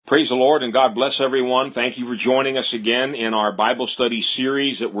Praise the Lord and God bless everyone. Thank you for joining us again in our Bible study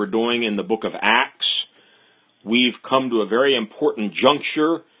series that we're doing in the book of Acts. We've come to a very important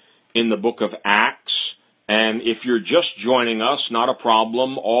juncture in the book of Acts. And if you're just joining us, not a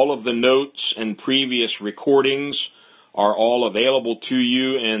problem. All of the notes and previous recordings are all available to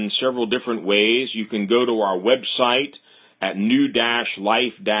you in several different ways. You can go to our website at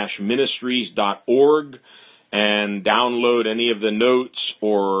new-life-ministries.org and download any of the notes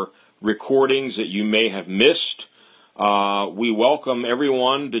or recordings that you may have missed. We welcome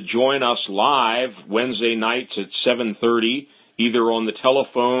everyone to join us live Wednesday nights at 7:30, either on the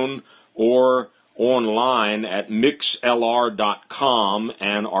telephone or online at mixlr.com,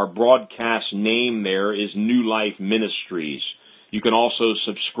 and our broadcast name there is New Life Ministries. You can also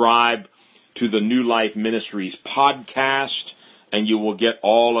subscribe to the New Life Ministries podcast, and you will get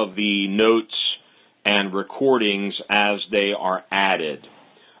all of the notes and recordings as they are added.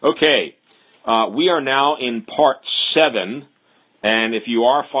 Okay, we are now in part 7, and if you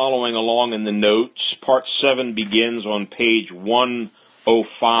are following along in the notes, part 7 begins on page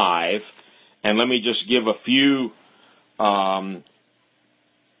 105, and let me just give a few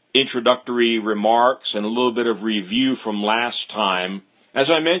introductory remarks and a little bit of review from last time.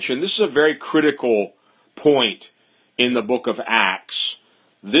 As I mentioned, this is a very critical point in the book of Acts.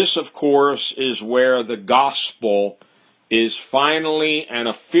 This, of course, is where the gospel is finally and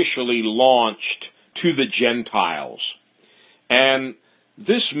officially launched to the Gentiles. And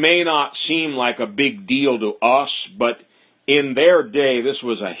this may not seem like a big deal to us, but in their day, this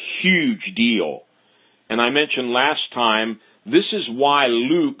was a huge deal. And I mentioned last time, this is why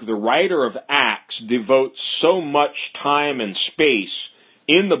Luke, the writer of Acts, devotes so much time and space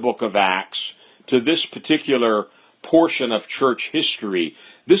in the book of Acts to this particular portion of church history.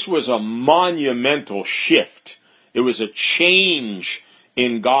 This was a monumental shift. It was a change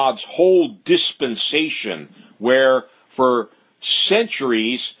in God's whole dispensation, where for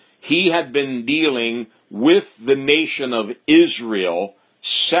centuries he had been dealing with the nation of Israel,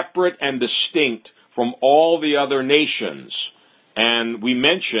 separate and distinct from all the other nations. And we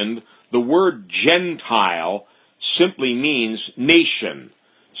mentioned the word Gentile simply means nation.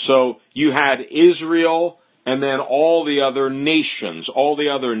 So you had Israel and then all the other nations. All the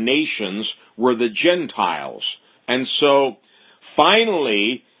other nations were the Gentiles. And so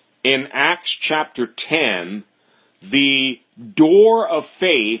finally, in Acts chapter 10, the door of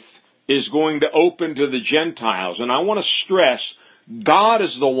faith is going to open to the Gentiles. And I want to stress, God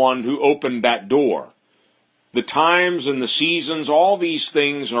is the one who opened that door. The times and the seasons, all these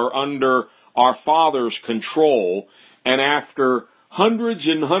things are under our Father's control. And after hundreds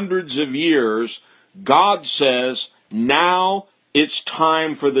and hundreds of years, God says, now it's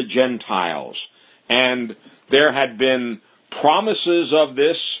time for the Gentiles. And there had been promises of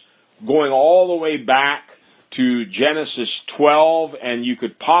this going all the way back to Genesis 12, and you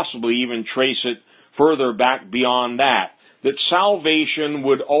could possibly even trace it further back beyond that salvation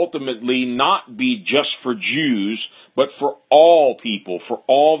would ultimately not be just for Jews, but for all people, for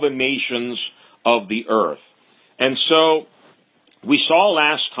all the nations of the earth. And so we saw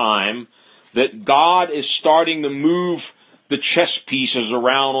last time that God is starting to move the chess pieces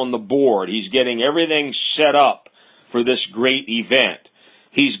around on the board. He's getting everything set up for this great event.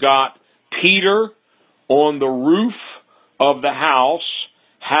 He's got Peter on the roof of the house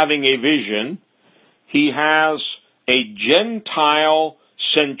having a vision. He has a Gentile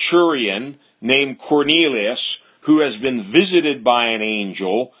centurion named Cornelius who has been visited by an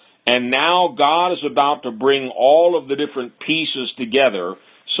angel, and now God is about to bring all of the different pieces together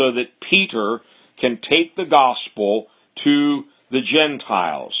so that Peter can take the gospel to the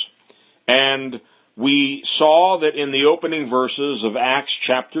Gentiles. And we saw that in the opening verses of Acts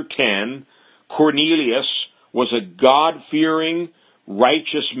chapter 10, Cornelius was a God-fearing,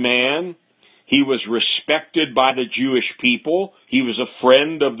 righteous man. He was respected by the Jewish people. He was a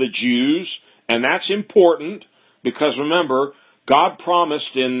friend of the Jews. And that's important because, remember, God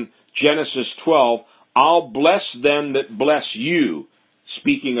promised in Genesis 12, I'll bless them that bless you,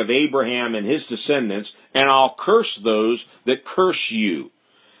 speaking of Abraham and his descendants, and I'll curse those that curse you.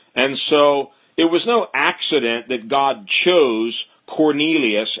 And so it was no accident that God chose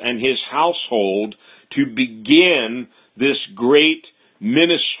Cornelius and his household to begin this great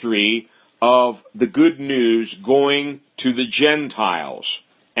ministry of the good news going to the Gentiles.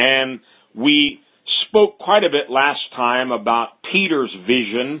 And we spoke quite a bit last time about Peter's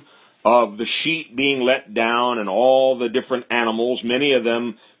vision of the sheep being let down and all the different animals, many of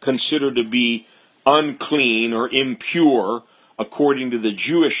them considered to be unclean or impure according to the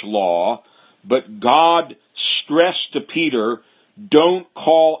Jewish law. But God stressed to Peter don't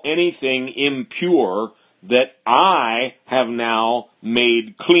call anything impure that I have now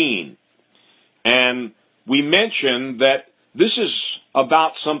made clean. And we mentioned that this is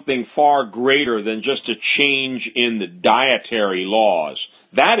about something far greater than just a change in the dietary laws.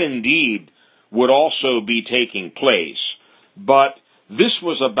 That indeed would also be taking place. But this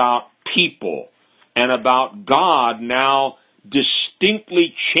was about people and about God now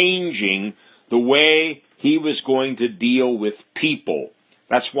distinctly changing the way he was going to deal with people.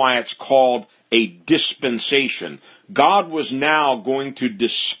 That's why it's called a dispensation. God was now going to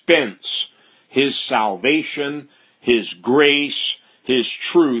dispense his salvation, his grace, his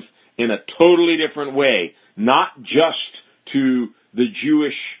truth in a totally different way, not just to the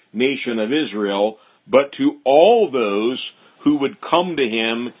Jewish nation of Israel, but to all those who would come to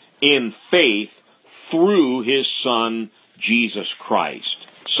him in faith through his Son, Jesus Christ.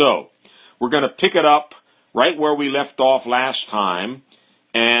 So, we're going to pick it up right where we left off last time,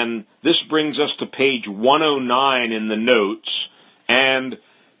 and this brings us to page 109 in the notes, and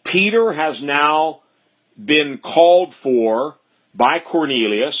Peter has now been called for by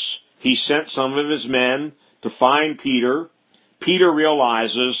Cornelius. He sent some of his men to find Peter. Peter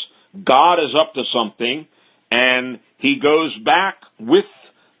realizes God is up to something, and he goes back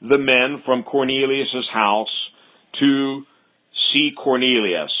with the men from Cornelius' house to see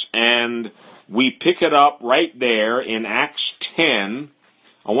Cornelius. And we pick it up right there in Acts 10.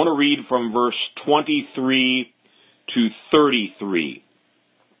 I want to read from verse 23 to 33.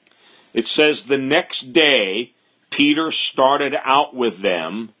 It says, the next day, Peter started out with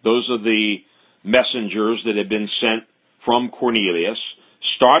them. Those are the messengers that had been sent from Cornelius.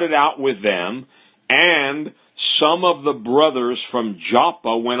 Started out with them, and some of the brothers from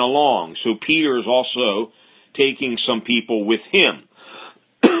Joppa went along. So Peter is also taking some people with him.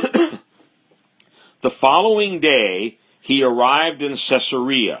 The following day, he arrived in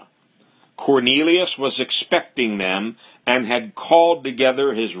Caesarea. Cornelius was expecting them and had called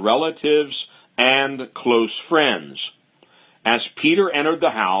together his relatives and close friends. As Peter entered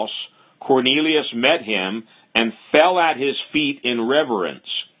the house, Cornelius met him and fell at his feet in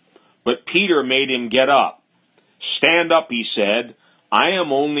reverence. But Peter made him get up. Stand up, he said. I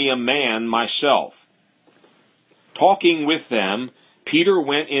am only a man myself. Talking with them, Peter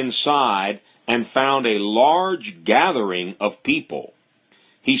went inside and found a large gathering of people.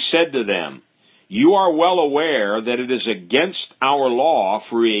 He said to them, you are well aware that it is against our law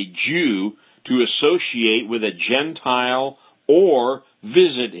for a Jew to associate with a Gentile or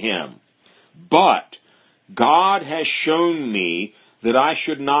visit him. But God has shown me that I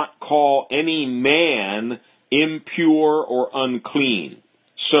should not call any man impure or unclean.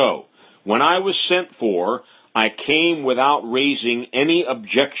 So, when I was sent for, I came without raising any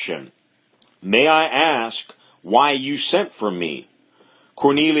objection. May I ask why you sent for me?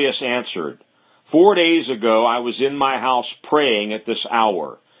 Cornelius answered, 4 days ago I was in my house praying at this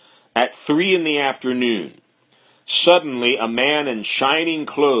hour, at 3 p.m. Suddenly a man in shining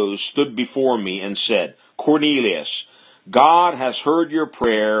clothes stood before me and said, Cornelius, God has heard your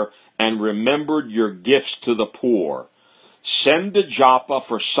prayer and remembered your gifts to the poor. Send to Joppa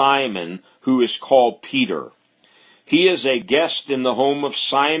for Simon, who is called Peter. He is a guest in the home of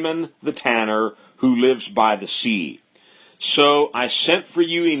Simon the tanner, who lives by the sea. So I sent for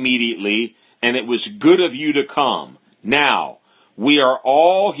you immediately, and it was good of you to come. Now, we are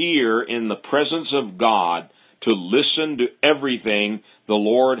all here in the presence of God to listen to everything the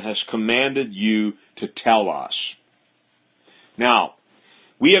Lord has commanded you to tell us. Now,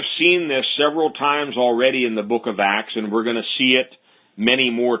 we have seen this several times already in the book of Acts, and we're going to see it many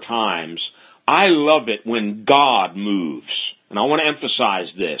more times. I love it when God moves. And I want to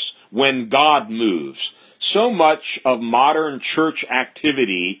emphasize this. When God moves. So much of modern church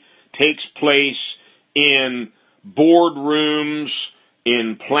activity takes place in boardrooms,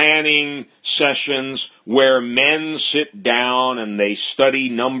 in planning sessions where men sit down and they study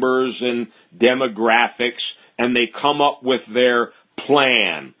numbers and demographics and they come up with their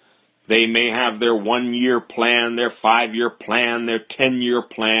plan. They may have their 1-year plan, their 5-year plan, their 10-year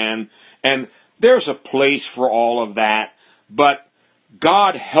plan, and there's a place for all of that, but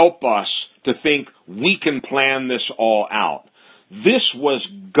God help us to think we can plan this all out. This was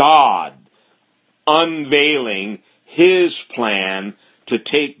God unveiling his plan to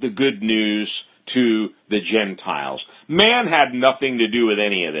take the good news to the Gentiles. Man had nothing to do with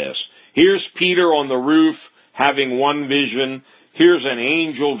any of this. Here's Peter on the roof having one vision. Here's an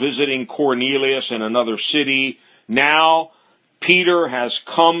angel visiting Cornelius in another city. Now Peter has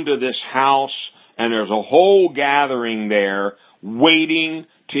come to this house, and there's a whole gathering there waiting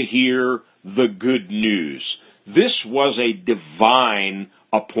to hear the good news. This was a divine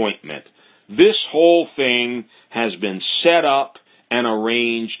appointment. This whole thing has been set up and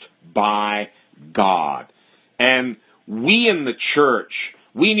arranged by God. And we in the church,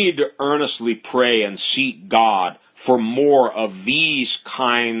 we need to earnestly pray and seek God for more of these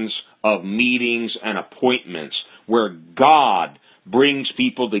kinds of meetings and appointments where God brings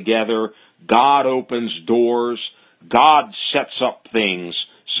people together, God opens doors, God sets up things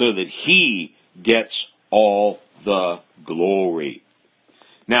so that He gets all the glory.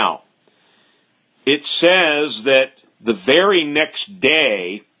 Now, it says that the very next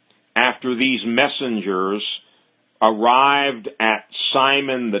day after these messengers arrived at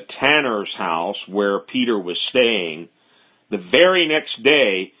Simon the tanner's house where Peter was staying, the very next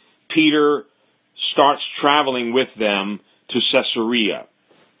day Peter starts traveling with them to Caesarea.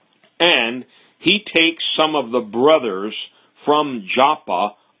 And he takes some of the brothers from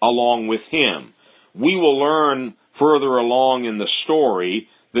Joppa along with him. We will learn further along in the story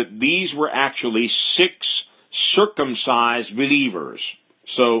that these were actually 6 circumcised believers.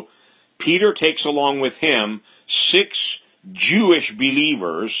 So Peter takes along with him 6 Jewish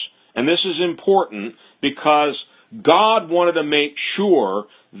believers, and this is important because God wanted to make sure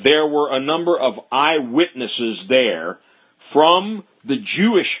there were a number of eyewitnesses there from the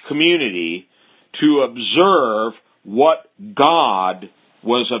Jewish community to observe what God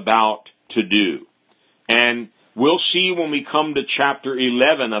was about to do. And we'll see when we come to chapter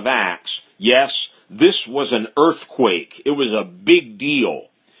 11 of Acts, yes, this was an earthquake. It was a big deal.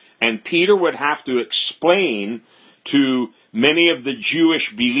 And Peter would have to explain to many of the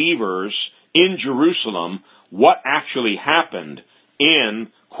Jewish believers in Jerusalem what actually happened in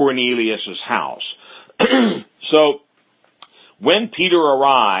Cornelius' house. So, when Peter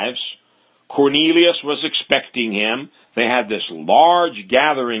arrives, Cornelius was expecting him. They had this large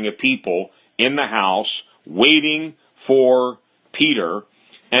gathering of people in the house waiting for Peter.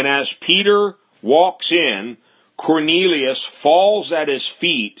 And as Peter walks in, Cornelius falls at his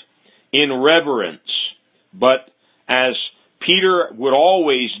feet in reverence. But as Peter would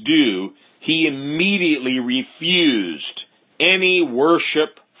always do, he immediately refused any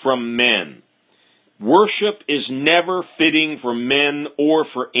worship from men. Worship is never fitting for men or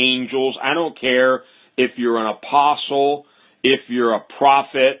for angels. I don't care if you're an apostle, if you're a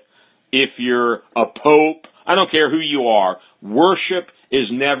prophet, if you're a pope. I don't care who you are. Worship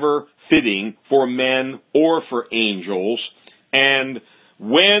is never fitting for men or for angels. And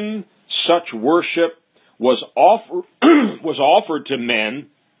when such worship was offered to men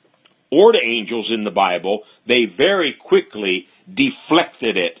or to angels in the Bible, they very quickly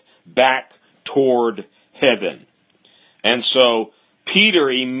deflected it back toward heaven. And so Peter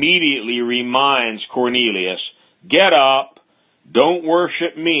immediately reminds Cornelius, get up, don't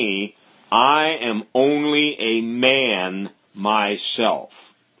worship me, I am only a man myself.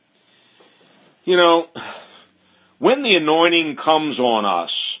 You know, when the anointing comes on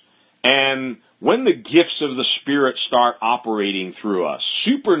us, and when the gifts of the Spirit start operating through us,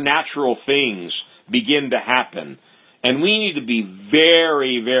 supernatural things begin to happen. And we need to be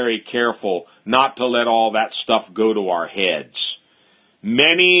very, very careful not to let all that stuff go to our heads.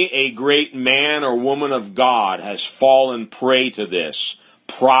 Many a great man or woman of God has fallen prey to this.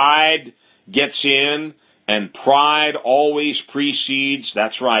 Pride gets in, and pride always precedes,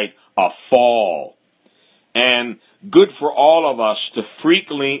 that's right, a fall. And good for all of us to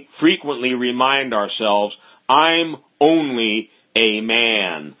frequently remind ourselves, I'm only a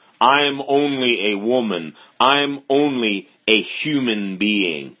man. I'm only a woman. I'm only a human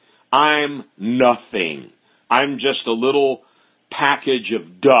being. I'm nothing. I'm just a little package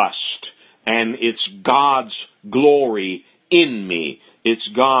of dust, and it's God's glory in me. It's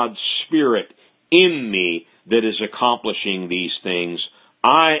God's Spirit in me that is accomplishing these things.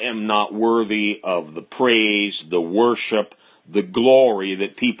 I am not worthy of the praise, the worship, the glory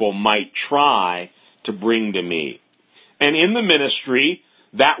that people might try to bring to me. And in the ministry,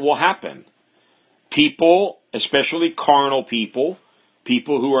 that will happen. People, especially carnal people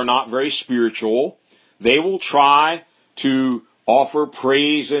who are not very spiritual, they will try to offer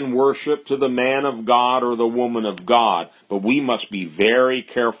praise and worship to the man of God or the woman of God. But we must be very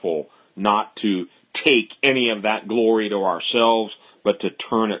careful not to take any of that glory to ourselves, but to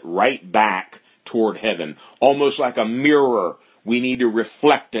turn it right back toward heaven. Almost like a mirror, we need to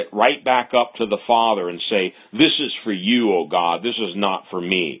reflect it right back up to the Father and say, this is for you, O God, this is not for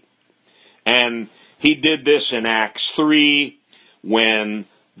me. And he did this in Acts 3, when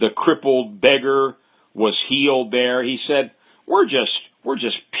the crippled beggar was healed there. He said, we're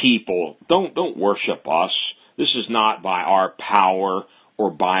just people. Don't worship us. This is not by our power or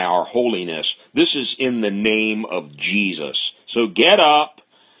by our holiness. This is in the name of Jesus. So get up.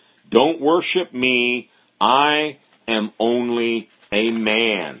 Don't worship me. I am only a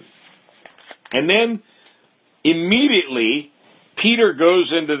man. And then immediately, Peter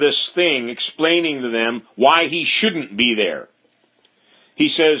goes into this thing explaining to them why he shouldn't be there. He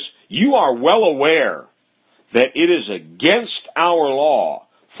says, you are well aware that it is against our law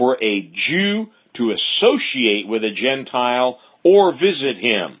for a Jew to associate with a Gentile or visit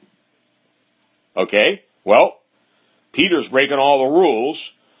him. Okay? Well, Peter's breaking all the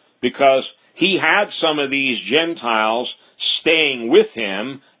rules because he had some of these Gentiles staying with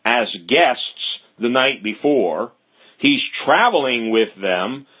him as guests the night before. He's traveling with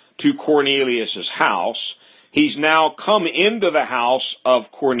them to Cornelius' house. He's now come into the house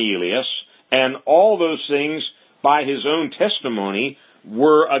of Cornelius, and all those things, by his own testimony,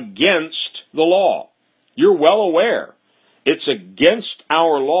 were against the law. You're well aware. It's against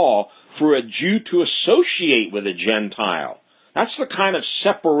our law for a Jew to associate with a Gentile. That's the kind of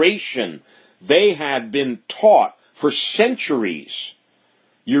separation they had been taught for centuries.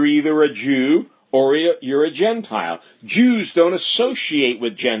 You're either a Jew or you're a Gentile. Jews don't associate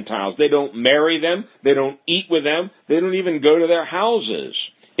with Gentiles. They don't marry them. They don't eat with them. They don't even go to their houses.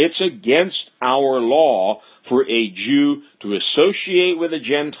 It's against our law for a Jew to associate with a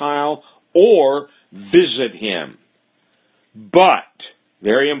Gentile or visit him. But,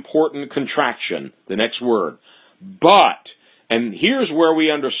 very important contraction, the next word, but, and here's where we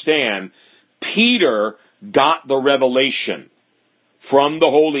understand, Peter got the revelation from the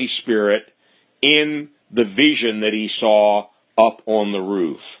Holy Spirit in the vision that he saw up on the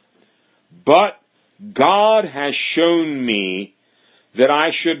roof. But God has shown me that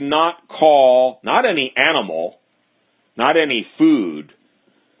I should not call, not any animal, not any food,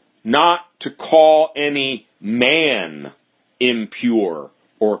 not to call any man impure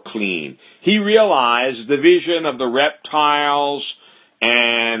or clean. He realized the vision of the reptiles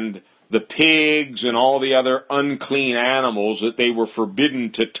and the pigs and all the other unclean animals that they were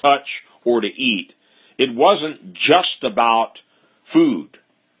forbidden to touch or to eat. It wasn't just about food.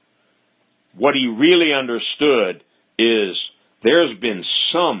 What he really understood is there's been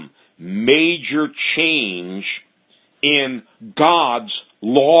some major change in God's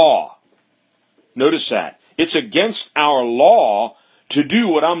law. Notice that. It's against our law to do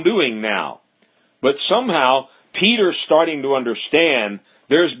what I'm doing now. But somehow, Peter's starting to understand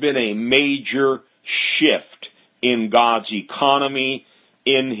there's been a major shift in God's economy,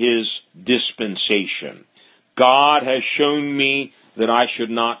 in his dispensation. God has shown me that I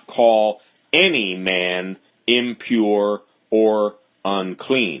should not call any man impure or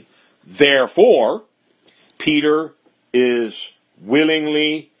unclean. Therefore, Peter is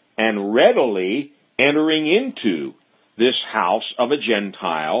willingly and readily entering into this house of a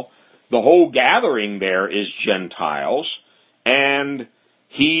Gentile. The whole gathering there is Gentiles, and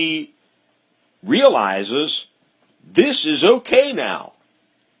he realizes this is okay now.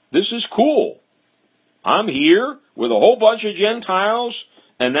 This is cool. I'm here with a whole bunch of Gentiles,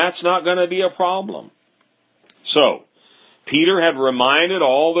 and that's not going to be a problem. So, Peter had reminded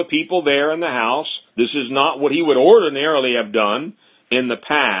all the people there in the house, this is not what he would ordinarily have done in the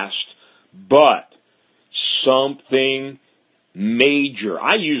past, but something major.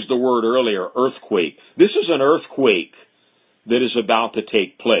 I used the word earlier, earthquake. This is an earthquake that is about to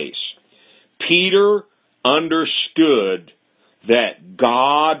take place. Peter understood that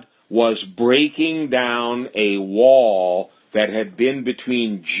God was breaking down a wall that had been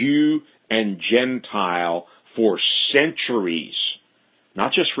between Jew and Gentile for centuries.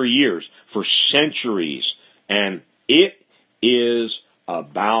 Not just for years, for centuries. And it is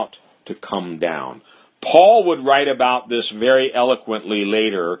about to come down. Paul would write about this very eloquently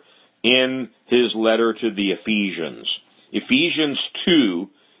later in his letter to the Ephesians. Ephesians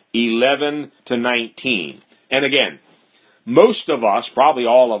 2:11 to 19. And again, most of us, probably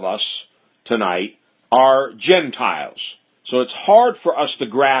all of us tonight, are Gentiles. So it's hard for us to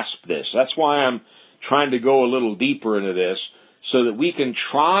grasp this. That's why I'm trying to go a little deeper into this, so that we can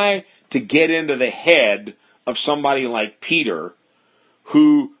try to get into the head of somebody like Peter,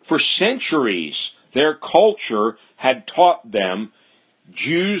 who for centuries their culture had taught them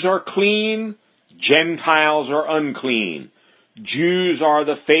Jews are clean, Gentiles are unclean. Jews are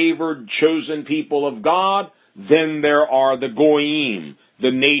the favored, chosen people of God. Then there are the Goyim,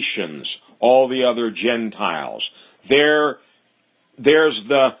 the nations, all the other Gentiles. There's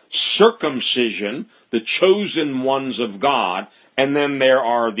the circumcision, the chosen ones of God, and then there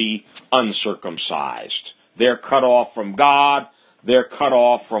are the uncircumcised. They're cut off from God. They're cut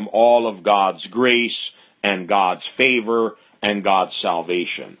off from all of God's grace and God's favor and God's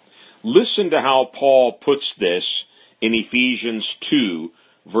salvation. Listen to how Paul puts this in Ephesians 2,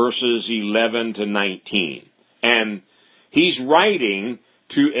 verses 11 to 19. And he's writing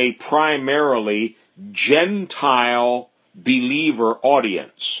to a primarily Gentile believer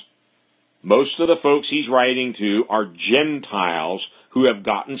audience. Most of the folks he's writing to are Gentiles who have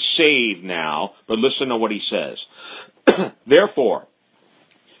gotten saved now, but listen to what he says. Therefore,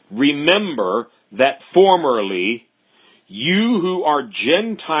 remember that formerly you who are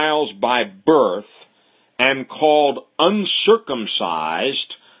Gentiles by birth and called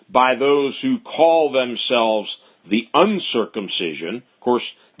uncircumcised by those who call themselves the uncircumcision. Of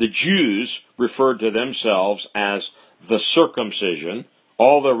course, the Jews referred to themselves as the circumcision.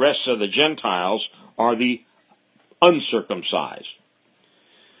 All the rest of the Gentiles are the uncircumcised.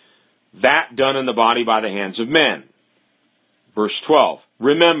 That done in the body by the hands of men. Verse 12,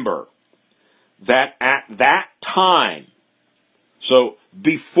 remember that at that time, so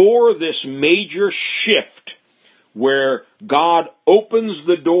before this major shift where God opens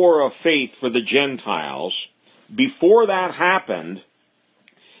the door of faith for the Gentiles, before that happened,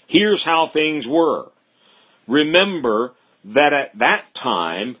 here's how things were. Remember that at that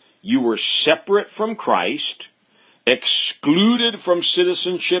time you were separate from Christ, excluded from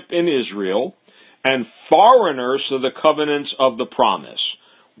citizenship in Israel, and foreigners to the covenants of the promise,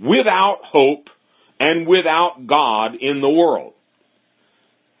 without hope and without God in the world.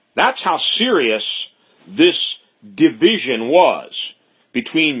 That's how serious this division was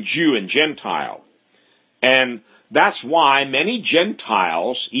between Jew and Gentile. And that's why many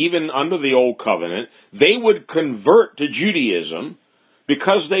Gentiles, even under the Old Covenant, they would convert to Judaism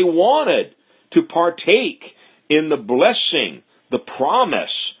because they wanted to partake in the blessing, the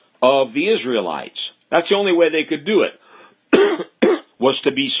promise of the Israelites. That's the only way they could do it, was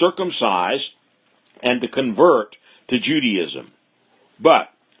to be circumcised and to convert to Judaism. But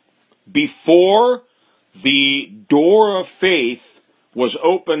before the door of faith was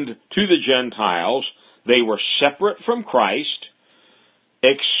opened to the Gentiles, they were separate from Christ,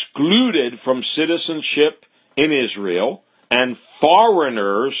 excluded from citizenship in Israel, and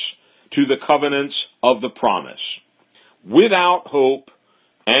foreigners to the covenants of the promise, without hope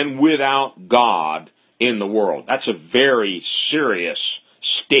and without God in the world. That's a very serious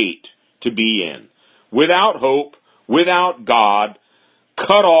state to be in. Without hope, without God,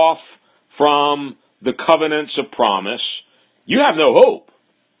 cut off from the covenants of promise, you have no hope.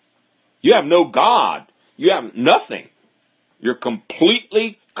 You have no God. You have nothing. You're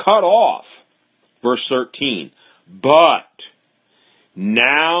completely cut off. Verse 13. But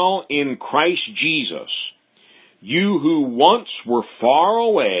now in Christ Jesus, you who once were far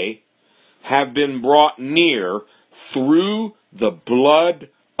away have been brought near through the blood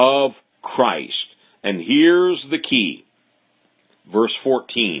of Christ. And here's the key. Verse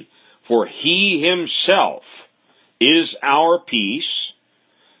 14. For he himself is our peace,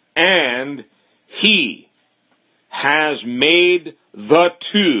 and he has made the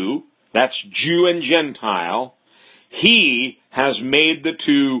two, that's Jew and Gentile, he has made the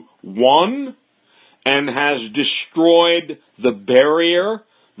two one, and has destroyed the barrier,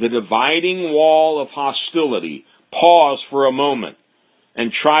 the dividing wall of hostility. Pause for a moment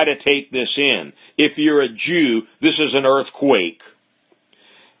and try to take this in. If you're a Jew, this is an earthquake.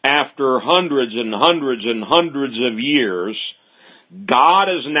 After hundreds and hundreds and hundreds of years, God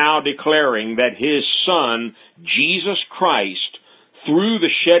is now declaring that his Son, Jesus Christ, through the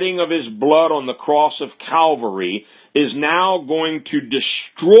shedding of his blood on the cross of Calvary, is now going to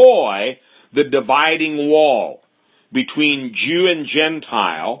destroy the dividing wall between Jew and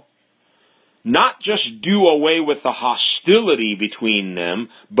Gentile, not just do away with the hostility between them,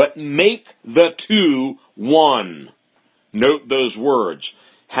 but make the two one. Note those words.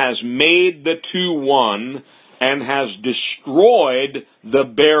 Has made the two one, and has destroyed the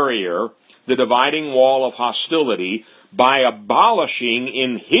barrier, the dividing wall of hostility, by abolishing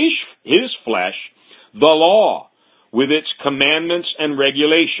in his flesh the law with its commandments and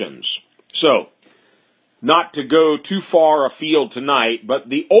regulations. So, not to go too far afield tonight, but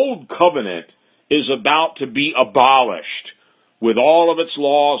the old covenant is about to be abolished with all of its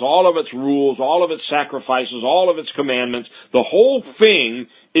laws, all of its rules, all of its sacrifices, all of its commandments. The whole thing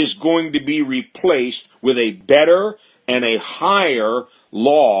is going to be replaced with a better and a higher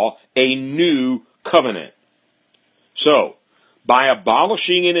law, a new covenant. So, by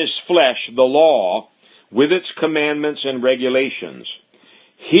abolishing in his flesh the law with its commandments and regulations,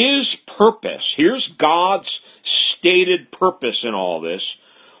 his purpose, here's God's stated purpose in all this,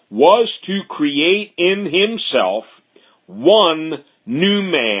 was to create in himself one new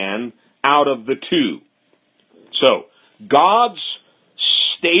man out of the two. So, God's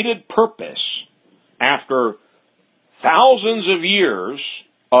stated purpose, after thousands of years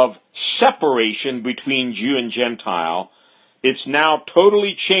of separation between Jew and Gentile, it's now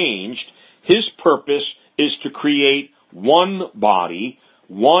totally changed. His purpose is to create one body,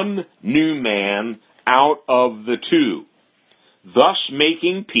 one new man out of the two, thus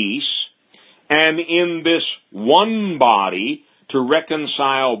making peace, and in this one body to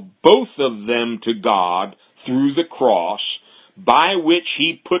reconcile both of them to God through the cross, by which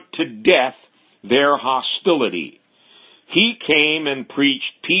he put to death their hostility. He came and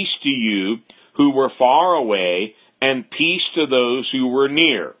preached peace to you who were far away, and peace to those who were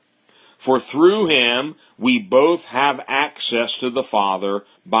near. For through him we both have access to the Father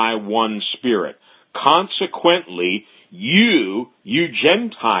by one Spirit. Consequently, you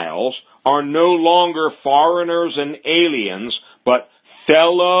Gentiles, are no longer foreigners and aliens, but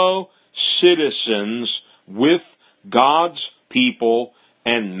fellow citizens with God's people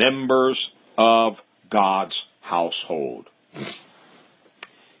and members of God's household.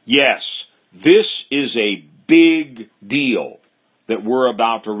 Yes, this is a big deal that we're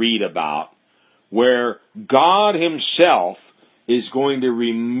about to read about, where God himself is going to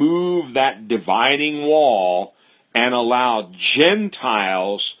remove that dividing wall and allow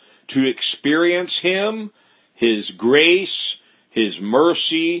Gentiles to experience him, his grace, his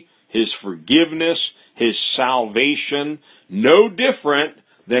mercy, his forgiveness, his salvation, no different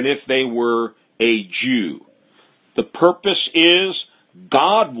than if they were a Jew. The purpose is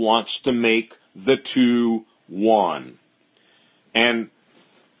God wants to make the two one. And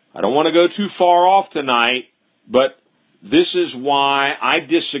I don't want to go too far off tonight, but this is why I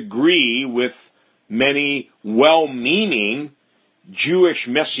disagree with many well-meaning Jewish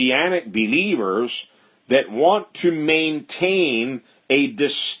Messianic believers that want to maintain a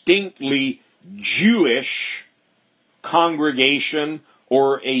distinctly Jewish congregation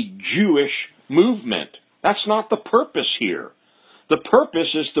or a Jewish movement. That's not the purpose here. The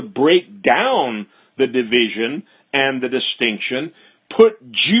purpose is to break down the division and the distinction,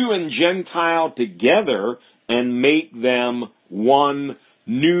 put Jew and Gentile together, and make them one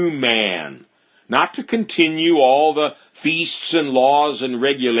new man. Not to continue all the feasts and laws and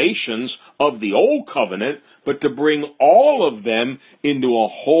regulations of the old covenant, but to bring all of them into a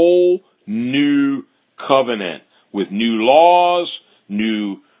whole new covenant with new laws,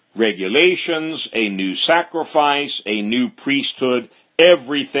 new regulations, a new sacrifice, a new priesthood.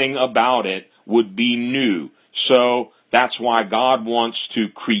 Everything about it would be new. So that's why God wants to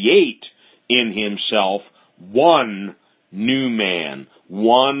create in himself one new man,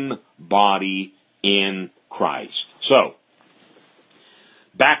 one body in Christ. So,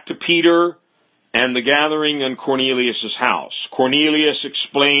 back to Peter and the gathering in Cornelius' house. Cornelius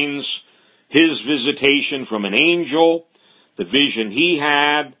explains his visitation from an angel, the vision he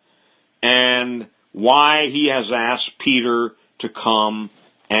had, and why he has asked Peter to come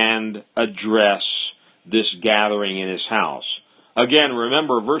and address this gathering in his house. Again,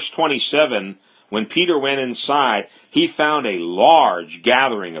 remember verse 27, when Peter went inside, he found a large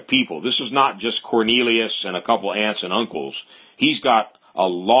gathering of people. This is not just Cornelius and a couple aunts and uncles. He's got a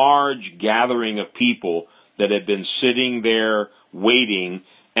large gathering of people that had been sitting there waiting.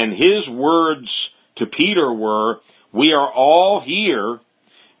 And his words to Peter were, "We are all here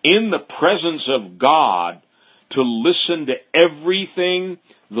in the presence of God to listen to everything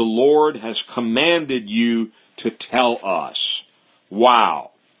the Lord has commanded you to tell us."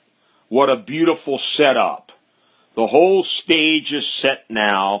 Wow. What a beautiful setup. The whole stage is set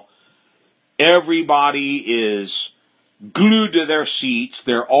now. Everybody is glued to their seats.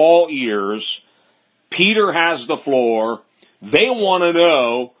 They're all ears. Peter has the floor. They want to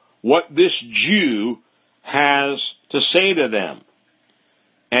know what this Jew has to say to them.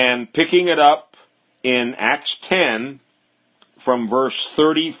 And picking it up in Acts 10, from verse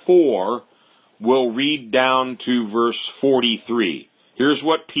 34, we'll read down to verse 43. Here's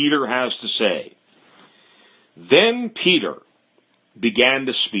what Peter has to say. Then Peter began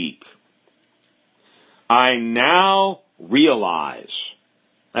to speak. "I now realize,"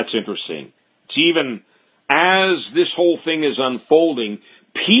 that's interesting. It's even as this whole thing is unfolding,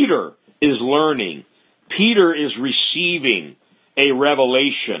 Peter is learning. Peter is receiving a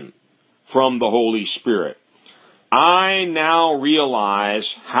revelation from the Holy Spirit. "I now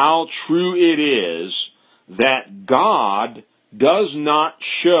realize how true it is that God does not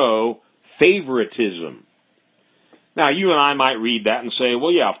show favoritism." Now, you and I might read that and say,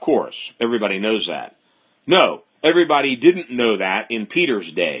 well, yeah, of course, everybody knows that. No, everybody didn't know that in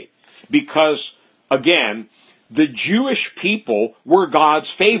Peter's day. Because, again, the Jewish people were God's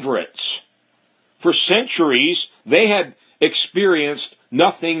favorites. For centuries, they had experienced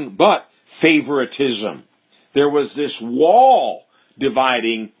nothing but favoritism. There was this wall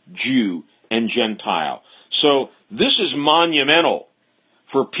dividing Jew and Gentile. So this is monumental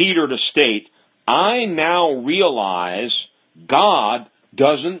for Peter to state, I now realize God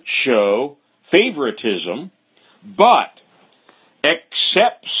doesn't show favoritism, but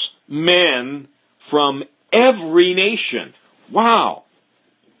accepts men from every nation. Wow!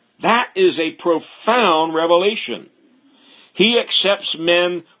 That is a profound revelation. He accepts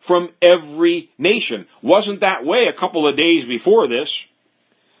men from every nation. Wasn't that way a couple of days before this.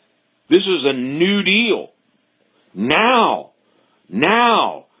 This is a new deal. Now,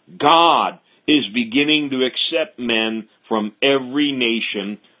 God is beginning to accept men from every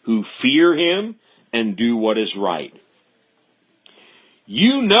nation who fear Him and do what is right.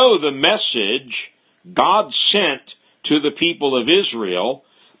 You know the message God sent to the people of Israel,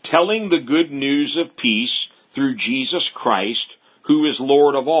 telling the good news of peace through Jesus Christ, who is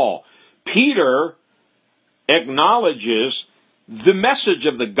Lord of all. Peter acknowledges the message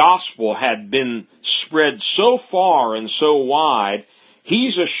of the gospel had been spread so far and so wide,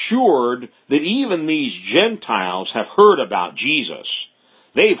 he's assured that even these Gentiles have heard about Jesus.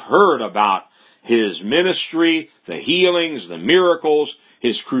 They've heard about His ministry, the healings, the miracles,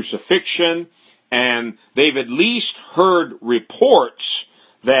 His crucifixion, and they've at least heard reports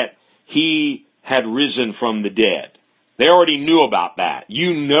that He had risen from the dead. They already knew about that.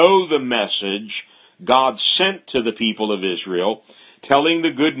 You know the message God sent to the people of Israel, telling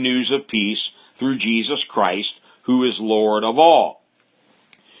the good news of peace through Jesus Christ, who is Lord of all.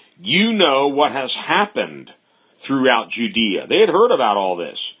 You know what has happened throughout Judea. They had heard about all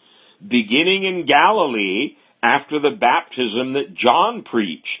this, beginning in Galilee after the baptism that John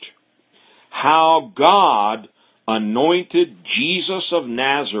preached. How God anointed Jesus of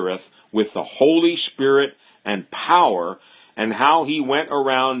Nazareth with the Holy Spirit and power, and how He went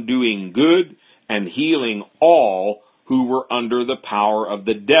around doing good and healing all who were under the power of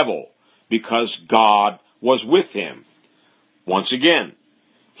the devil, because God was with Him. Once again,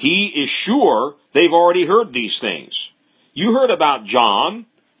 He is sure they've already heard these things. You heard about John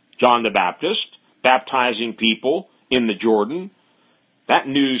the Baptist, baptizing people in the Jordan. That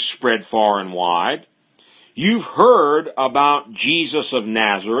news spread far and wide. You've heard about Jesus of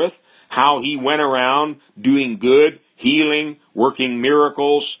Nazareth, how He went around doing good, healing, working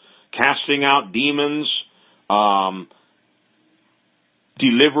miracles, casting out demons,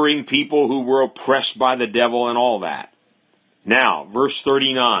 delivering people who were oppressed by the devil and all that. Now, verse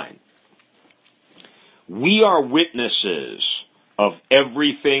 39. We are witnesses of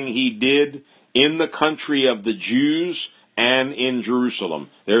everything He did in the country of the Jews and in Jerusalem.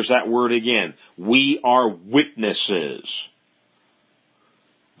 There's that word again. We are witnesses.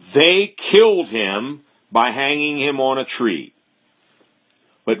 They killed Him by hanging Him on a tree.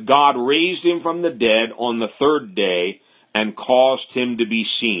 But God raised Him from the dead on the third day and caused Him to be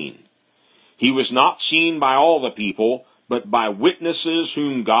seen. He was not seen by all the people, but by witnesses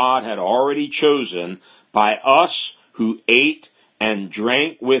whom God had already chosen, by us who ate and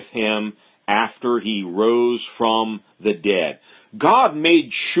drank with Him after He rose from the dead. God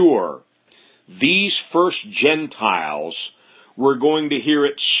made sure these first Gentiles were going to hear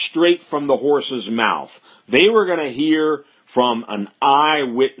it straight from the horse's mouth. They were going to hear from an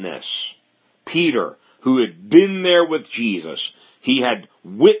eyewitness, Peter, who had been there with Jesus. He had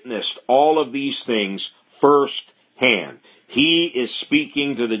witnessed all of these things firsthand. He is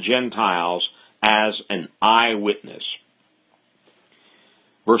speaking to the Gentiles as an eyewitness.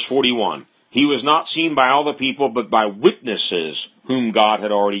 Verse 41, He was not seen by all the people, but by witnesses whom God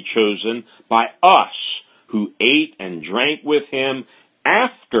had already chosen, by us who ate and drank with Him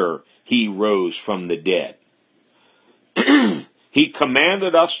after He rose from the dead. He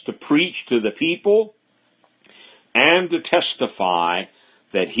commanded us to preach to the people and to testify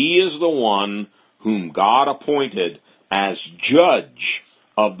that He is the one whom God appointed as judge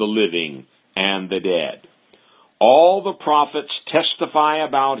of the living and the dead. All the prophets testify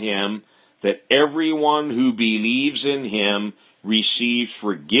about Him, that everyone who believes in Him receives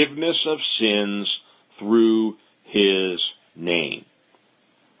forgiveness of sins through His name.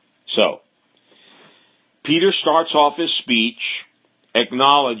 So, Peter starts off his speech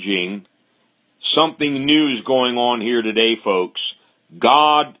acknowledging something new is going on here today, folks.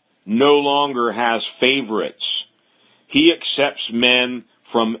 God no longer has favorites. He accepts men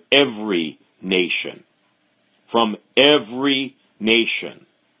from every nation. From every nation.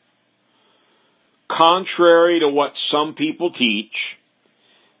 Contrary to what some people teach,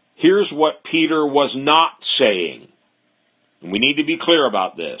 here's what Peter was not saying. And we need to be clear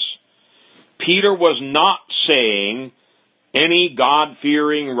about this. Peter was not saying any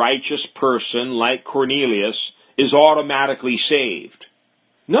God-fearing, righteous person like Cornelius is automatically saved.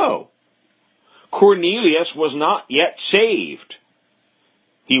 No. Cornelius was not yet saved.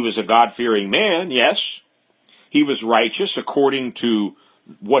 He was a God-fearing man, yes. He was righteous according to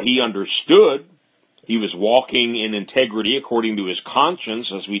what he understood. He was walking in integrity according to his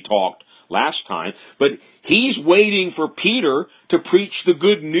conscience, as we talked last time. But he's waiting for Peter to preach the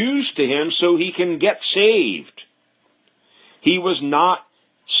good news to him so he can get saved. He was not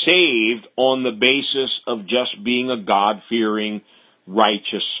saved on the basis of just being a God-fearing,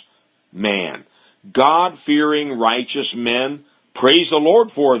 righteous man. God-fearing, righteous men, praise the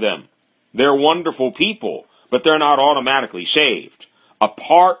Lord for them. They're wonderful people, but they're not automatically saved,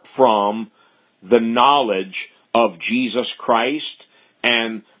 apart from the knowledge of Jesus Christ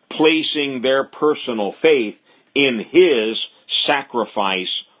and placing their personal faith in his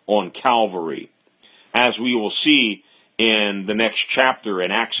sacrifice on Calvary. As we will see in the next chapter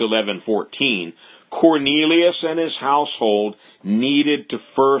in Acts 11:14, Cornelius and his household needed to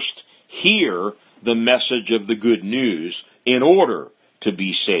first hear the message of the good news in order to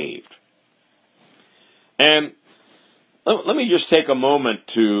be saved. And let me just take a moment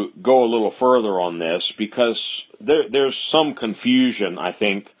to go a little further on this, because there's some confusion, I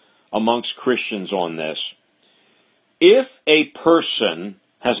think, amongst Christians on this. If a person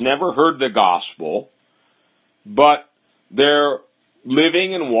has never heard the gospel, but they're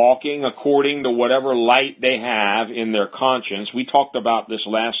living and walking according to whatever light they have in their conscience, we talked about this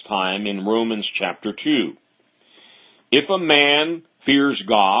last time in Romans chapter 2. If a man fears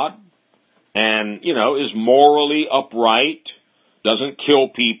God and, is morally upright, doesn't kill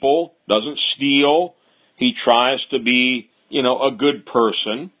people, doesn't steal, he tries to be, a good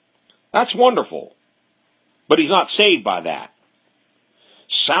person, that's wonderful. But he's not saved by that.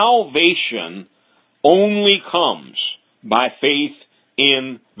 Salvation only comes by faith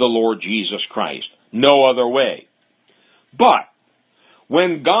in the Lord Jesus Christ. No other way. But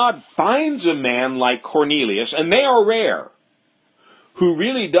when God finds a man like Cornelius, and they are rare, who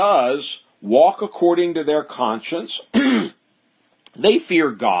really does walk according to their conscience, they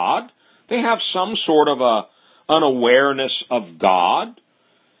fear God, they have some sort of an awareness of God,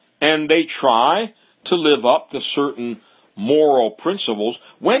 and they try to live up to certain moral principles.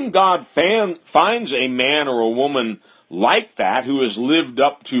 When God finds a man or a woman like that, who has lived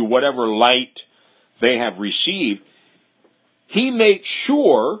up to whatever light they have received, he makes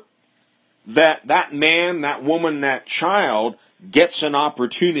sure that that man, that woman, that child gets an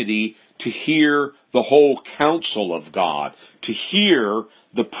opportunity to hear the whole counsel of God, to hear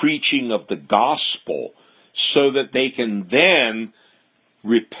the preaching of the gospel, so that they can then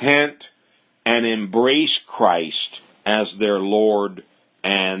repent and embrace Christ as their Lord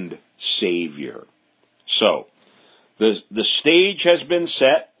and Savior. So, the stage has been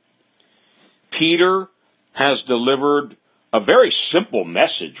set. Peter has delivered a very simple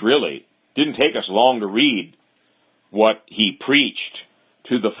message, really. Didn't take us long to read what he preached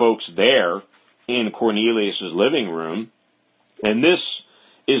to the folks there in Cornelius' living room. And this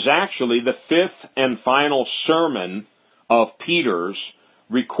is actually the fifth and final sermon of Peter's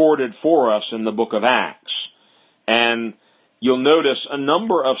recorded for us in the book of Acts. And you'll notice a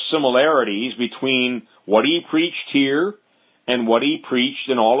number of similarities between what he preached here and what he preached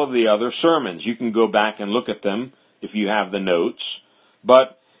in all of the other sermons. You can go back and look at them if you have the notes.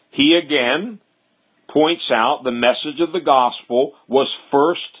 But he again points out the message of the gospel was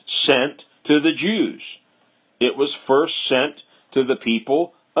first sent to the Jews. It was first sent to the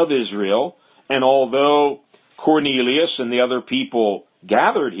people of Israel. And although Cornelius and the other people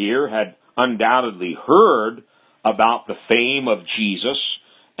gathered here had undoubtedly heard about the fame of Jesus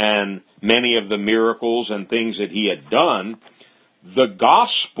and many of the miracles and things that he had done, the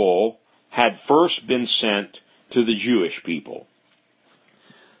gospel had first been sent to the Jewish people.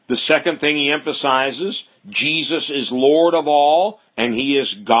 The second thing he emphasizes, Jesus is Lord of all, and he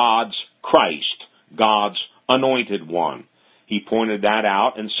is God's Christ, God's anointed one. He pointed that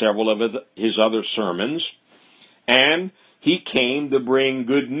out in several of his other sermons. And he came to bring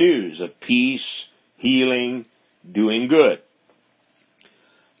good news of peace, healing, doing good.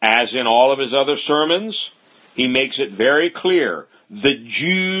 As in all of his other sermons, he makes it very clear, the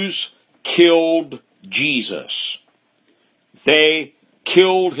Jews killed Jesus. They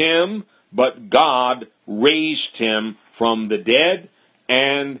killed him, but God raised him from the dead,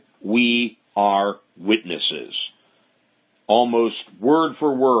 and we are witnesses. Almost word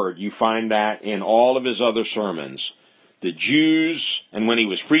for word, you find that in all of his other sermons. The Jews, and when he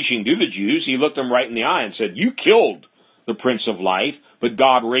was preaching to the Jews, he looked them right in the eye and said, you killed the Prince of Life, but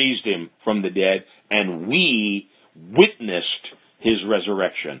God raised him from the dead, and we witnessed his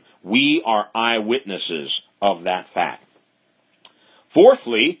resurrection. We are eyewitnesses of that fact.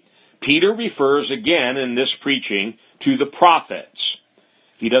 Fourthly, Peter refers again in this preaching to the prophets.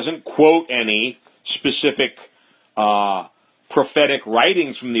 He doesn't quote any specific prophetic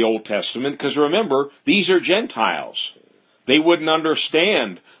writings from the Old Testament, because remember, these are Gentiles. They wouldn't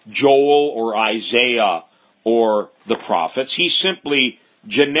understand Joel or Isaiah or the prophets. He simply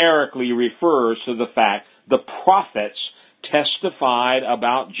generically refers to the fact the prophets testified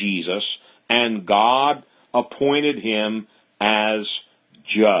about Jesus, and God appointed him as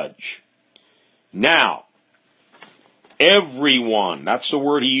judge. Now, everyone, that's the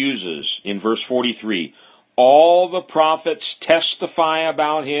word he uses in verse 43, all the prophets testify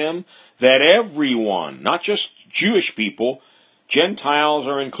about him, that everyone, not just Jewish people, Gentiles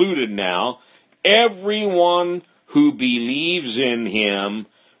are included now, everyone who believes in him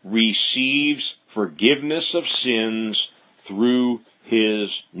receives forgiveness of sins through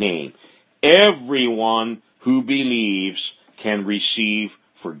his name. Everyone who believes can receive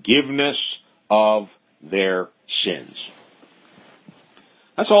forgiveness of their sins.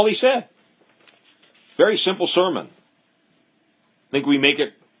 That's all he said. Very simple sermon. I think we make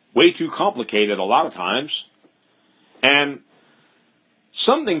it way too complicated a lot of times. And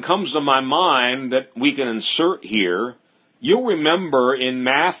something comes to my mind that we can insert here. You'll remember in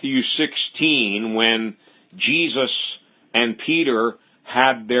Matthew 16 when Jesus and Peter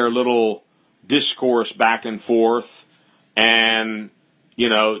had their little discourse back and forth, and,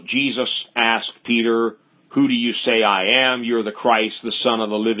 Jesus asked Peter, "Who do you say I am? You're the Christ, the Son of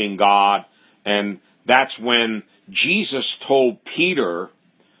the living God." And that's when Jesus told Peter,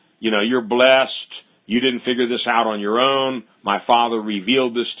 "You're blessed. You didn't figure this out on your own. My Father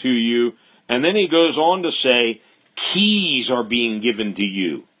revealed this to you." And then he goes on to say, keys are being given to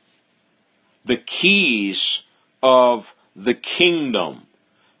you. The keys of the kingdom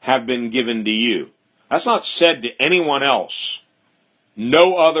have been given to you. That's not said to anyone else.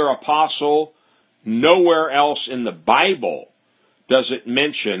 No other apostle, nowhere else in the Bible does it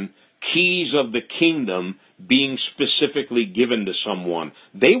mention keys of the kingdom being specifically given to someone.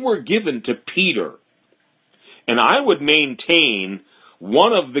 They were given to Peter. And I would maintain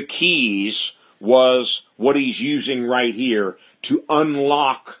one of the keys was what he's using right here to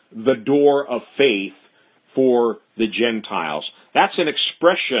unlock the door of faith for the Gentiles. That's an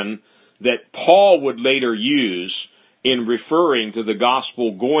expression that Paul would later use in referring to the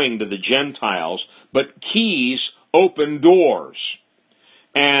gospel going to the Gentiles, but keys open doors.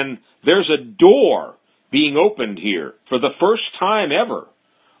 And there's a door being opened here for the first time ever.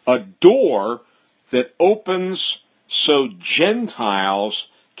 A door that opens so Gentiles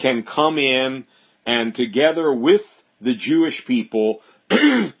can come in and together with the Jewish people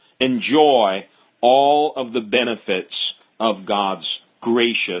enjoy all of the benefits of God's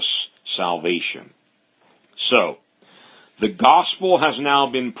gracious salvation. So, the gospel has now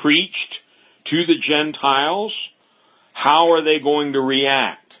been preached to the Gentiles. How are they going to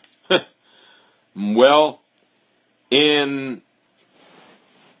react? Well, in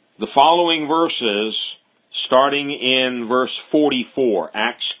the following verses, starting in verse 44,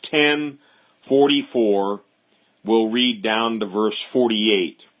 Acts 10:44, we'll read down to verse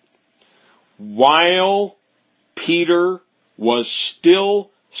 48. While Peter was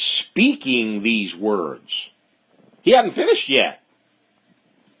still speaking these words, he hadn't finished yet.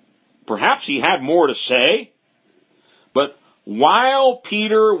 Perhaps he had more to say, but while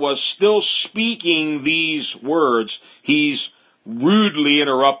Peter was still speaking these words, he's rudely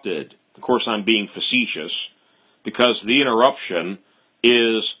interrupted. Of course, I'm being facetious, because the interruption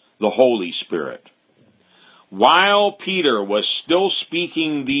is the Holy Spirit. While Peter was still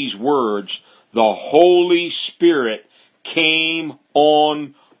speaking these words, the Holy Spirit came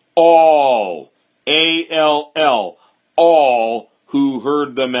on all, A-L-L, all who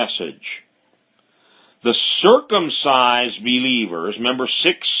heard the message. The circumcised believers, remember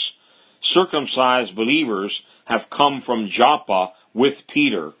 6 circumcised believers have come from Joppa with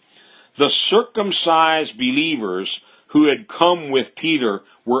Peter. The circumcised believers who had come with Peter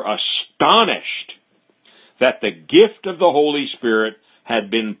were astonished that the gift of the Holy Spirit had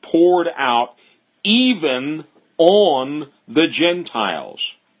been poured out even on the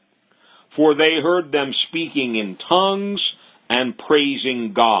Gentiles. For they heard them speaking in tongues and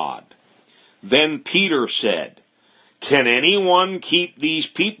praising God. Then Peter said, "Can anyone keep these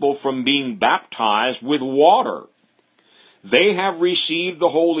people from being baptized with water? They have received the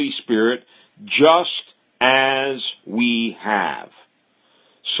Holy Spirit just as we have."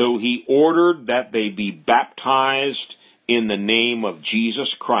 So he ordered that they be baptized in the name of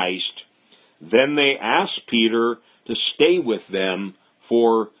Jesus Christ. Then they asked Peter to stay with them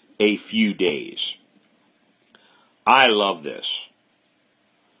for a few days. I love this.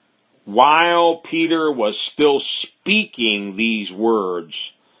 While Peter was still speaking these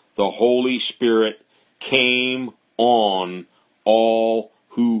words, the Holy Spirit came on all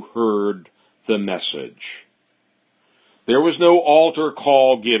who heard the message. There was no altar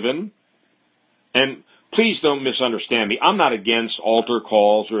call given, and please don't misunderstand me. I'm not against altar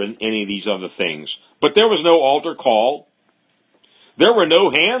calls or any of these other things, but there was no altar call. There were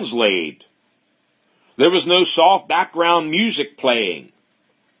no hands laid. There was no soft background music playing.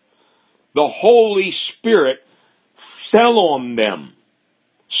 The Holy Spirit fell on them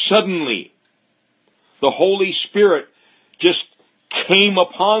suddenly. The Holy Spirit just came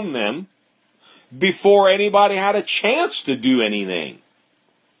upon them before anybody had a chance to do anything.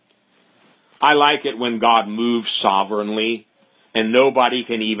 I like it when God moves sovereignly and nobody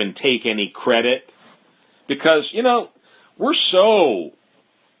can even take any credit. Because, we're so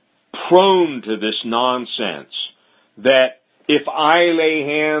prone to this nonsense that if I lay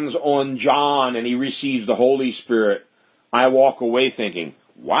hands on John and he receives the Holy Spirit, I walk away thinking,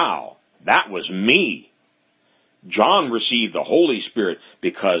 wow, that was me. John received the Holy Spirit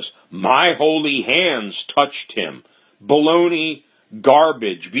because my holy hands touched him. Baloney,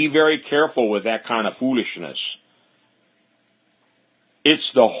 garbage. Be very careful with that kind of foolishness.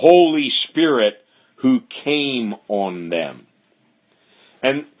 It's the Holy Spirit who came on them.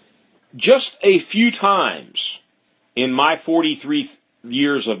 And just a few times in my 43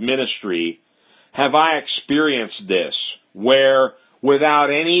 years of ministry have I experienced this, where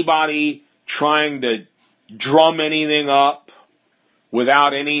without anybody trying to drum anything up,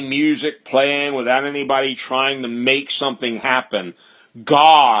 without any music playing, without anybody trying to make something happen,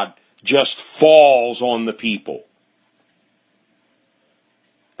 God just falls on the people.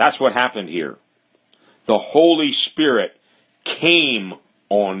 That's what happened here. The Holy Spirit came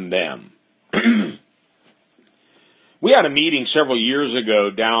on them. We had a meeting several years ago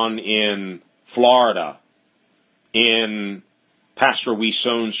down in Florida in Pastor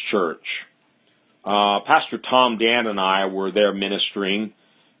Wison's church. Pastor Tom Dan and I were there ministering,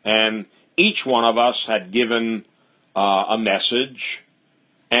 and each one of us had given a message,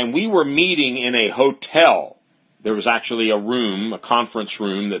 and we were meeting in a hotel. There was actually a conference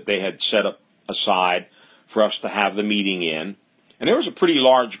room that they had set up aside for us to have the meeting in. And there was a pretty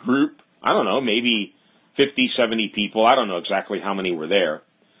large group, I don't know, maybe 50, 70 people. I don't know exactly how many were there.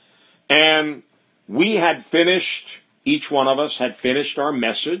 And we had finished, each one of us had finished our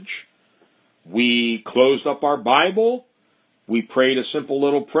message. We closed up our Bible, we prayed a simple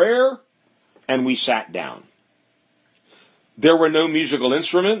little prayer, and we sat down. There were no musical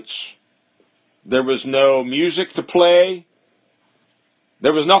instruments. There was no music to play.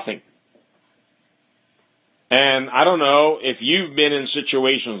 There was nothing. And I don't know if you've been in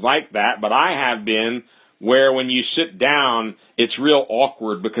situations like that, but I have been, where when you sit down, it's real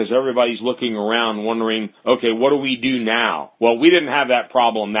awkward because everybody's looking around wondering, okay, what do we do now? Well, we didn't have that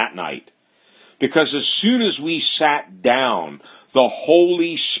problem that night. Because as soon as we sat down, the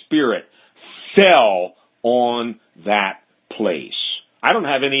Holy Spirit fell on that place. I don't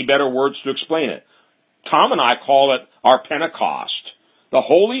have any better words to explain it. Tom and I call it our Pentecost. The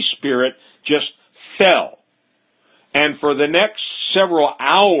Holy Spirit just fell. And for the next several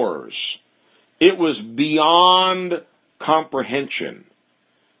hours, it was beyond comprehension.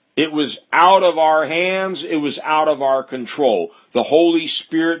 It was out of our hands. It was out of our control. The Holy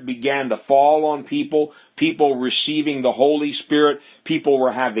Spirit began to fall on people. People receiving the Holy Spirit. People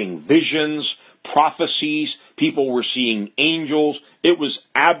were having visions, prophecies. People were seeing angels. It was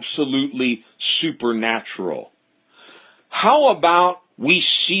absolutely supernatural. How about we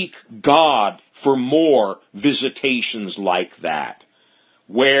seek God for more visitations like that,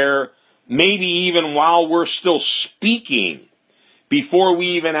 where maybe even while we're still speaking, before we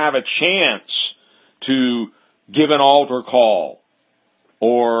even have a chance to give an altar call,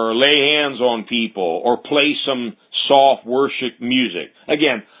 or lay hands on people, or play some soft worship music.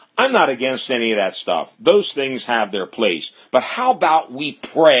 Again, I'm not against any of that stuff. Those things have their place. But how about we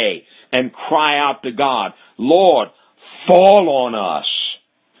pray and cry out to God, Lord, fall on us.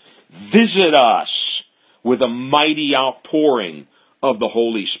 Visit us with a mighty outpouring of the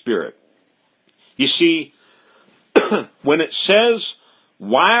Holy Spirit. You see, when it says,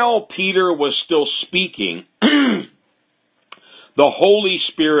 while Peter was still speaking, the Holy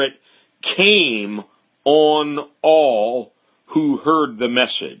Spirit came on all who heard the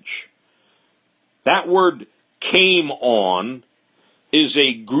message. That word came on is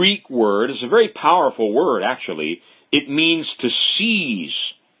a Greek word. It's a very powerful word, actually. It means to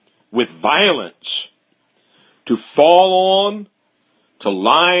seize with violence, to fall on, to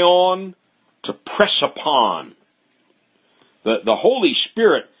lie on, to press upon. The Holy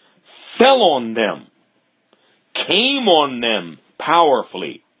Spirit fell on them, came on them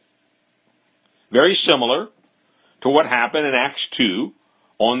powerfully. Very similar to what happened in Acts 2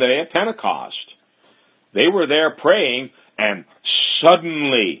 on the day of Pentecost. They were there praying, and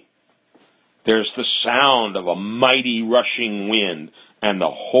suddenly there's the sound of a mighty rushing wind, and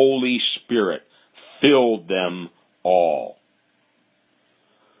the Holy Spirit filled them all.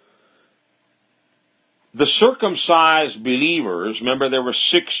 The circumcised believers, remember there were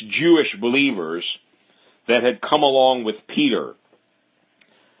 6 Jewish believers that had come along with Peter.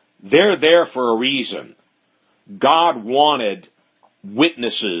 They're there for a reason. God wanted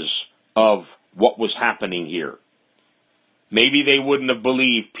witnesses of what was happening here. Maybe they wouldn't have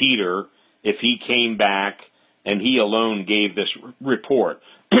believed Peter if he came back and he alone gave this report.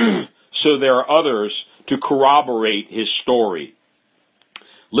 So there are others to corroborate his story.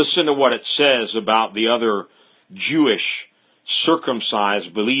 Listen to what it says about the other Jewish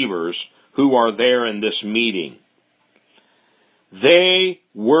circumcised believers who are there in this meeting. They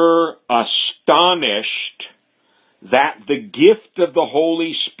were astonished that the gift of the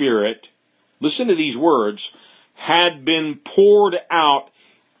Holy Spirit, listen to these words, had been poured out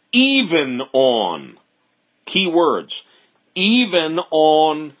even on, key words, even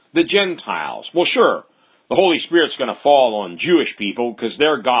on the Gentiles. Well, sure, the Holy Spirit's going to fall on Jewish people because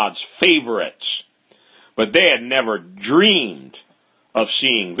they're God's favorites. But they had never dreamed of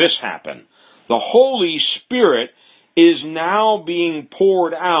seeing this happen. The Holy Spirit is now being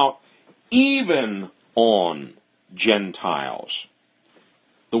poured out even on Gentiles.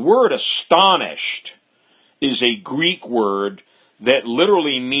 The word astonished is a Greek word that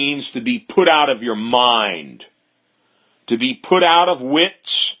literally means to be put out of your mind, to be put out of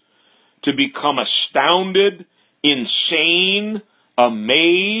wits, to become astounded, insane,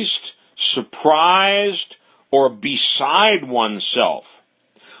 amazed, surprised, or beside oneself.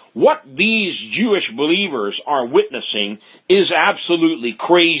 What these Jewish believers are witnessing is absolutely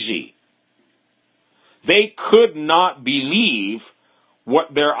crazy. They could not believe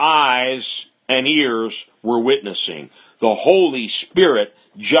what their eyes and ears were witnessing. The Holy Spirit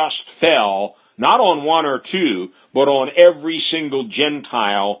just fell, not on 1 or 2, but on every single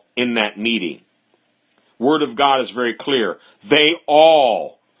Gentile in that meeting. Word of God is very clear. They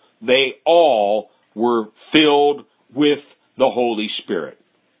all were filled with the Holy Spirit.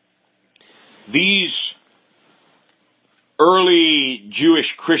 These early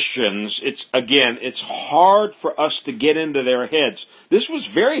Jewish Christians, it's hard for us to get into their heads. This was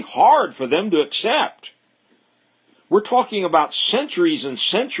very hard for them to accept. We're talking about centuries and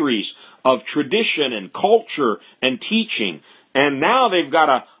centuries of tradition and culture and teaching. And now they've got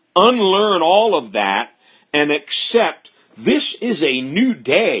to unlearn all of that and accept this is a new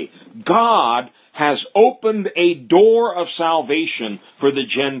day. God has opened a door of salvation for the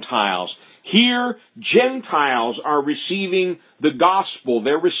Gentiles. Here, Gentiles are receiving the gospel.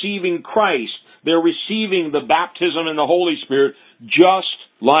 They're receiving Christ. They're receiving the baptism in the Holy Spirit just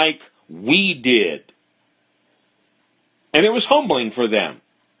like we did. And it was humbling for them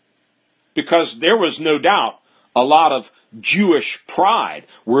because there was no doubt a lot of Jewish pride.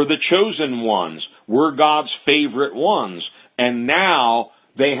 We're the chosen ones. We're God's favorite ones. And now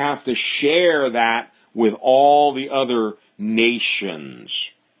they have to share that with all the other nations.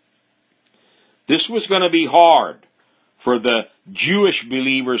 This was going to be hard for the Jewish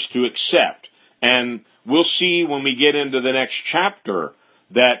believers to accept. And we'll see when we get into the next chapter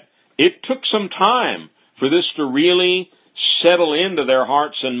that it took some time for this to really settle into their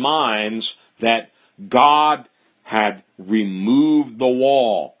hearts and minds that God had removed the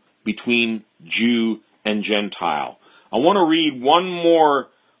wall between Jew and Gentile. I want to read one more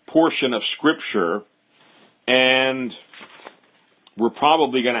portion of Scripture, and we're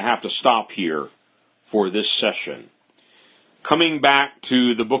probably going to have to stop here for this session. Coming back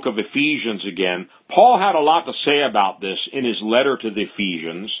to the book of Ephesians again, Paul had a lot to say about this in his letter to the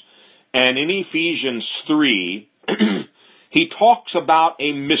Ephesians, and in Ephesians 3, he talks about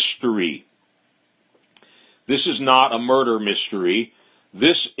a mystery. This is not a murder mystery.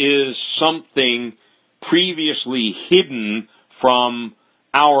 This is something previously hidden from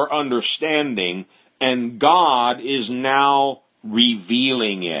our understanding, and God is now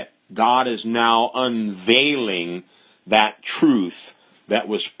revealing it. God is now unveiling that truth that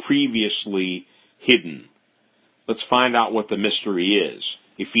was previously hidden. Let's find out what the mystery is.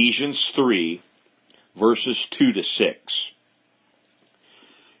 Ephesians 3, verses 2 to 6.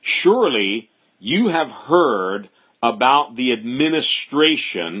 surely you have heard about the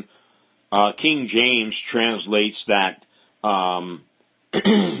administration. King James translates that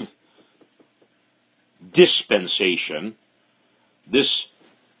dispensation, this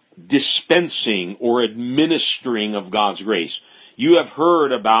dispensing or administering of God's grace. You have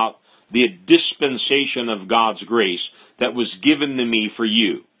heard about the dispensation of God's grace that was given to me for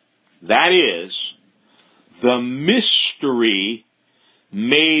you. That is, the mystery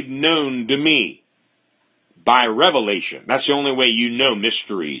made known to me by revelation. That's the only way you know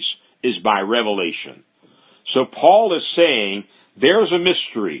mysteries, is by revelation. So Paul is saying there's a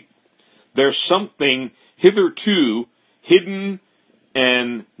mystery. There's something hitherto hidden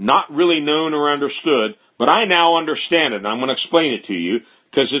and not really known or understood, but I now understand it, and I'm going to explain it to you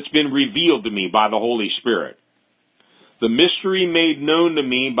because it's been revealed to me by the Holy Spirit. The mystery made known to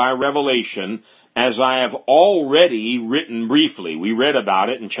me by revelation, as I have already written briefly. We read about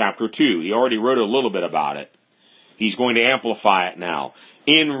it in chapter 2. He already wrote a little bit about it. He's going to amplify it now.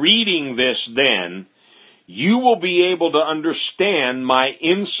 In reading this, then, you will be able to understand my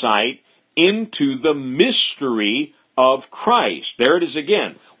insight into the mystery of Christ. There it is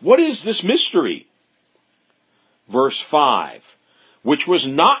again. What is this mystery? Verse 5, which was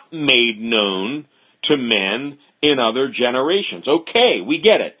not made known to men in other generations. Okay, we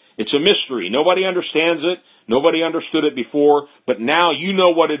get it. It's a mystery. Nobody understands it. Nobody understood it before, but now you know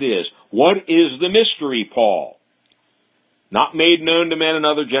what it is. What is the mystery, Paul? Not made known to men in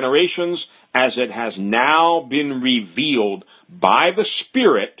other generations, as it has now been revealed by the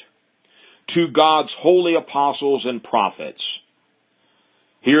Spirit to God's holy apostles and prophets.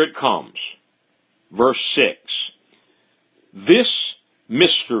 Here it comes. Verse 6. This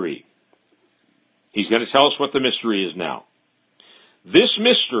mystery. He's going to tell us what the mystery is now. This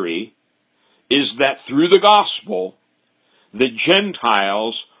mystery is that through the gospel, the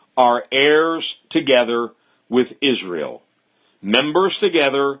Gentiles are heirs together with Israel, members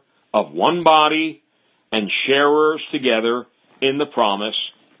together of one body, and sharers together in the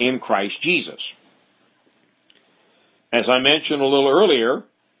promise in Christ Jesus. As I mentioned a little earlier,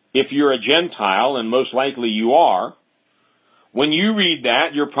 if you're a Gentile, and most likely you are, when you read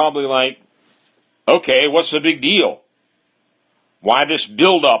that, you're probably like, okay, what's the big deal? Why this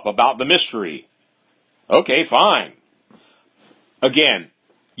build-up about the mystery? Okay, fine. Again,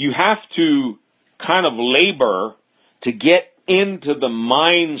 you have to kind of labor to get into the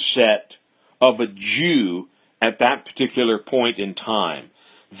mindset of a Jew at that particular point in time.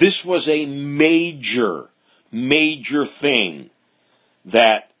 This was a major thing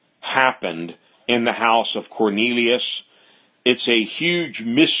that happened in the house of Cornelius. It's a huge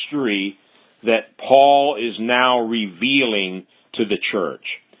mystery that Paul is now revealing to the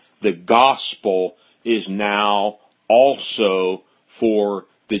church. The gospel is now also for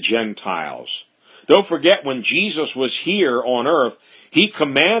the Gentiles. Don't forget, when Jesus was here on earth, he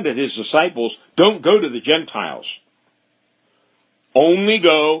commanded his disciples, don't go to the Gentiles. Only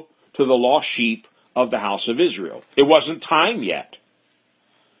go to the lost sheep of the house of Israel. It wasn't time yet.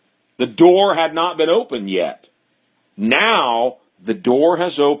 The door had not been opened yet. Now, the door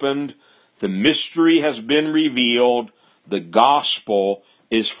has opened. The mystery has been revealed. The gospel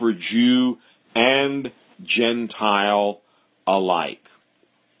is for Jew and Gentile alike.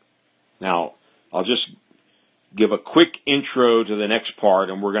 Now, I'll just give a quick intro to the next part,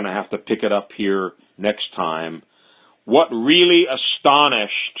 and we're going to have to pick it up here next time. What really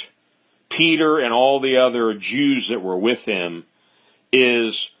astonished Peter and all the other Jews that were with him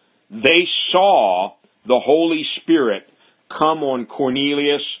is they saw the Holy Spirit come on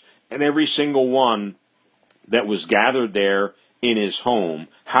Cornelius and every single one that was gathered there in his home.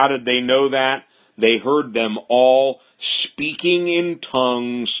 How did they know that? They heard them all speaking in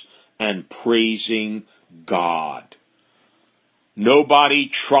tongues and praising God. Nobody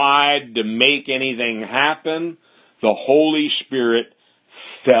tried to make anything happen. The Holy Spirit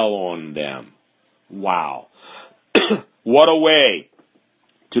fell on them. Wow. What a way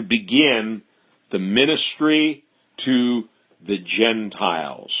to begin the ministry to the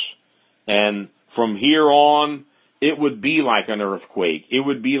Gentiles. And from here on, it would be like an earthquake. It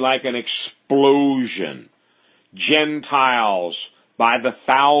would be like an explosion. Gentiles, by the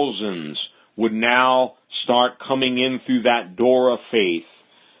thousands, would now start coming in through that door of faith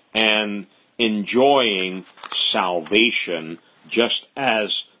and enjoying salvation, just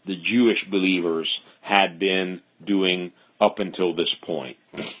as the Jewish believers had been doing up until this point.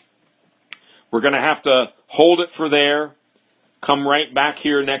 We're going to have to hold it for there, come right back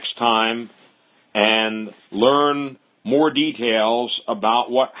here next time, and learn more details about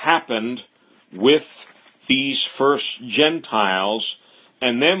what happened with these first Gentiles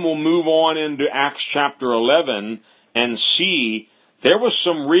And then we'll move on into Acts chapter 11 and see there was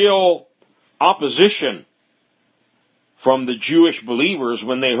some real opposition from the Jewish believers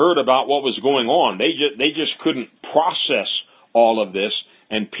when they heard about what was going on. They just couldn't process all of this,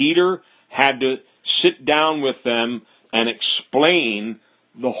 and Peter had to sit down with them and explain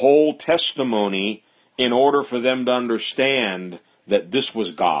the whole testimony in order for them to understand that this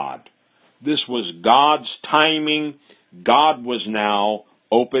was God. This was God's timing. God was now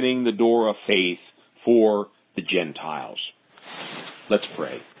opening the door of faith for the Gentiles. Let's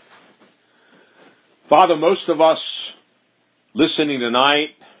pray. Father, most of us listening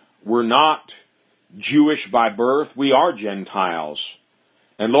tonight, we're not Jewish by birth. We are Gentiles.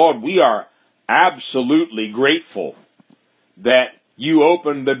 And Lord, we are absolutely grateful that you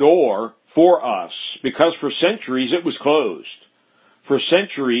opened the door for us, because for centuries it was closed. For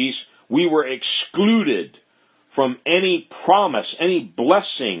centuries we were excluded from any promise, any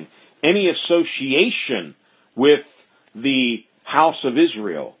blessing, any association with the house of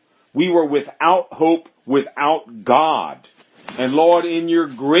Israel. We were without hope, without God. And Lord, in your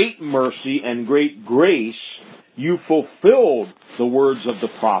great mercy and great grace, you fulfilled the words of the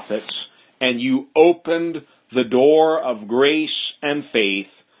prophets, and you opened the door of grace and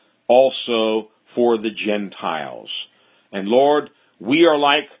faith also for the Gentiles. And Lord, we are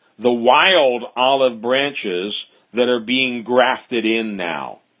like the wild olive branches that are being grafted in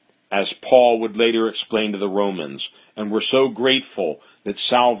now, as Paul would later explain to the Romans. And we're so grateful that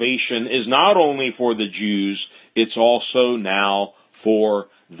salvation is not only for the Jews, it's also now for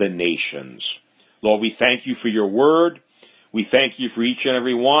the nations. Lord, we thank you for your word. We thank you for each and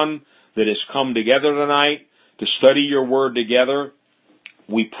every one that has come together tonight to study your word together.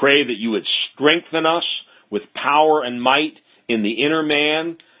 We pray that you would strengthen us with power and might in the inner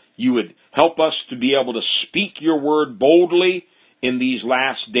man. You would help us to be able to speak your word boldly in these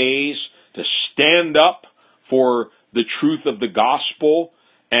last days, to stand up for the truth of the gospel,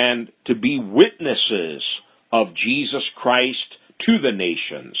 and to be witnesses of Jesus Christ to the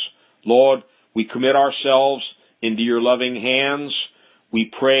nations. Lord, we commit ourselves into your loving hands. We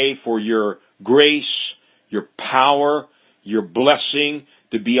pray for your grace, your power, your blessing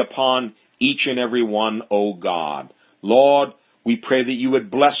to be upon each and every one, O God. Lord, we pray that you would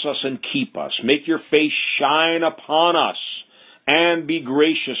bless us and keep us. Make your face shine upon us and be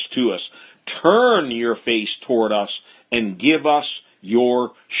gracious to us. Turn your face toward us and give us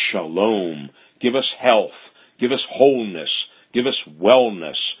your shalom. Give us health. Give us wholeness. Give us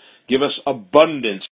wellness. Give us abundance.